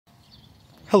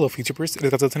Hello YouTubers, it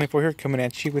is Godzilla 24 here coming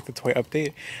at you with the toy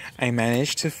update. I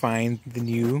managed to find the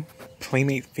new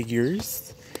Playmate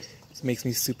figures. This makes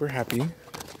me super happy.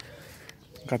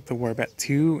 Got the Warbat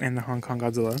 2 and the Hong Kong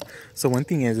Godzilla. So one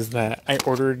thing is that I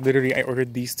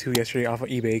ordered these two yesterday off of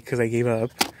eBay because I gave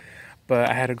up. But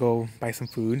I had to go buy some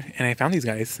food and I found these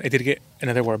guys. I did get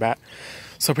another Warbat.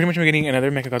 So pretty much I'm getting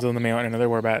another Mecha Godzilla in the mail and another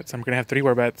Warbat. So I'm going to have 3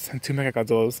 Warbats and 2 Mecha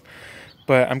Godzillas.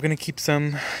 But I'm going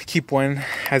to keep one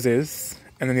as is.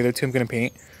 And then the other 2 I'm going to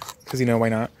paint, because you know, why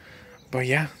not? But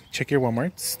yeah, check your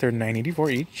Walmarts. They're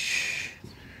 $9.84 each.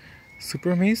 Super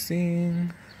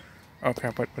amazing. Oh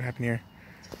crap, what happened here?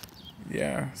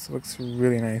 Yeah, this looks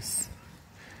really nice.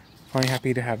 Finally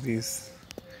happy to have these.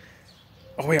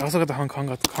 Oh wait, I also got the Hong Kong.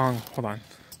 Hold on.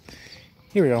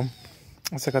 Here we go.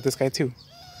 Also got this guy too.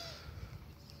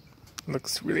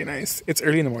 Looks really nice. It's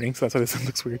early in the morning, so that's why this one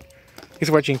looks weird. Thanks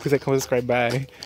for watching. Please like, comment, subscribe. Bye.